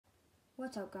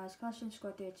What's up guys,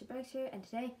 Clash_3 here, and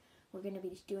today we're going to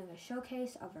be doing a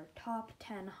showcase of our top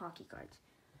 10 hockey cards.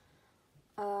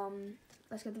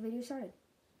 Let's get the video started.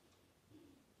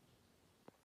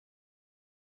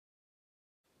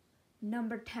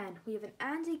 Number 10, we have an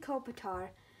Anze Kopitar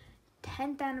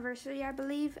 10th anniversary, I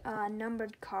believe,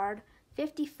 numbered card,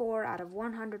 54 out of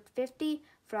 150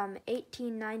 from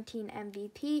 18-19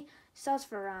 MVP, sells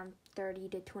for around $30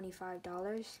 to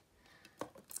 $25.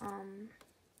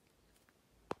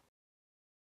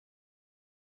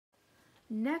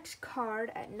 Next card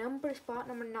at spot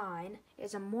number 9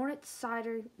 is a Moritz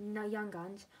Seider Young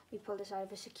Guns. We pulled this out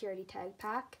of a security tag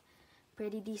pack.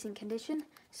 Pretty decent condition.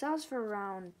 Sells for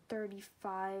around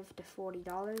 $35 to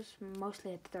 $40,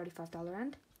 mostly at the $35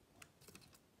 end.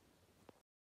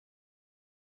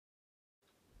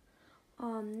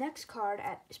 Next card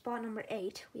at spot number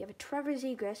 8, we have a Trevor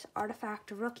Zegras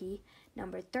Artifact Rookie,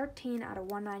 number 13 out of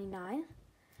 199.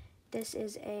 This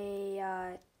is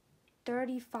a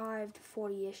 $35 to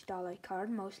 $40-ish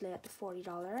card, mostly at the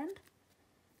 $40 end.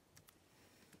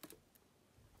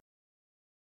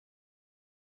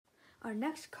 Our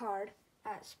next card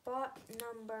at spot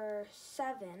number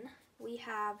 7, we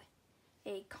have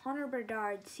a Connor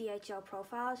Bedard CHL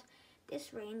Profiles.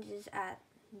 This range is at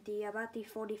about the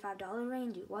 $45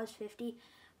 range. It was $50,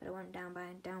 but it went down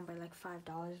by like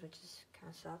 $5, which is kind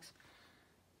of sucks.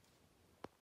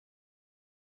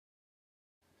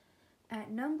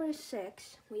 At number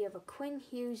 6, we have a Quinn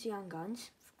Hughes Young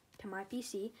Guns to my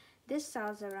PC. This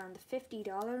sells around the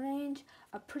 $50 range.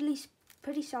 A pretty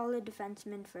solid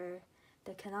defenseman for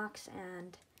the Canucks,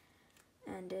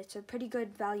 and it's a pretty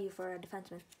good value for a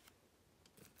defenseman.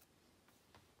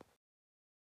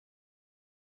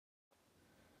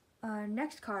 Our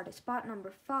next card at spot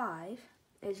number 5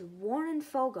 is Warren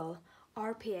Foegele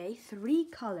RPA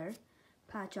 3-color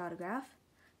patch autograph.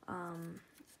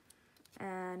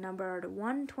 Numbered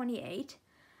 128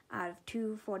 out of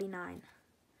 249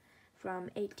 from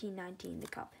 18-19 the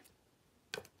Cup.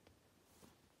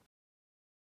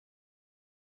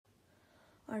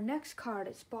 Our next card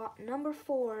at spot number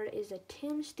 4 is a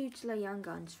Tim Stützle Young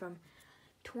Guns from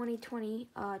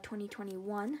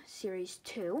 2020-2021 Series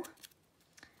 2.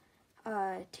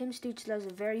 Tim Stützle is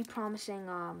a very promising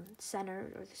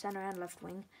center and left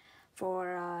wing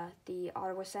for the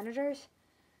Ottawa Senators.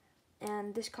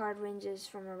 And this card ranges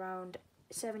from around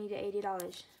 $70 to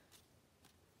 $80.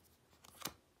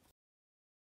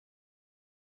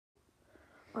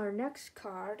 Our next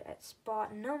card at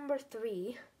spot number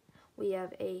 3, we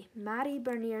have a Matty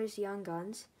Beniers Young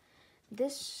Guns.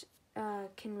 This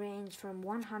can range from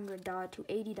 $100 to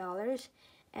 $80,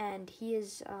 and he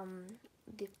is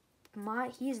the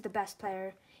best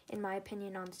player in my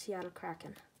opinion on the Seattle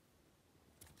Kraken.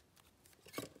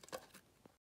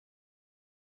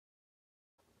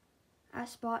 At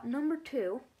spot number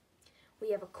 2,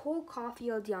 we have a Cole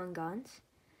Caulfield Young Guns.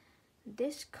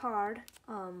 This card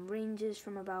ranges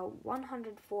from about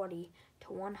 $140 to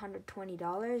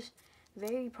 $120.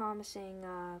 Very promising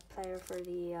player for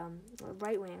the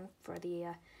right wing for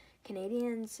the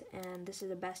Canadians, and this is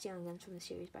the best Young Guns from the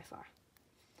series by far.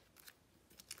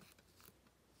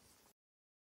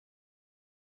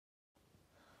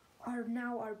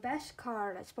 Our best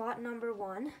card at spot number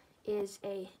 1 is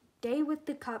a Day with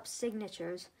the Cup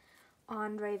Signatures,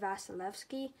 Andrei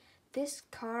Vasilevskiy. This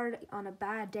card on a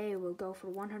bad day will go for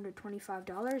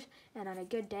 $125, and on a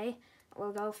good day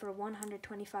will go for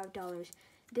 $125.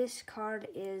 This card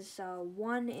is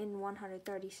 1 in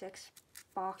 136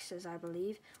 boxes, I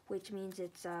believe, which means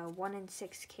it's 1 in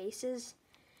 6 cases,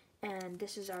 and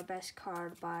this is our best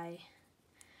card by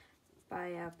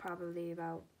probably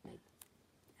about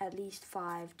at least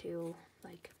 $5 to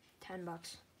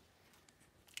 $10.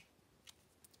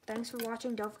 Thanks for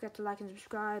watching. Don't forget to like and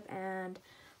subscribe and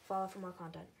follow for more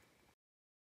content.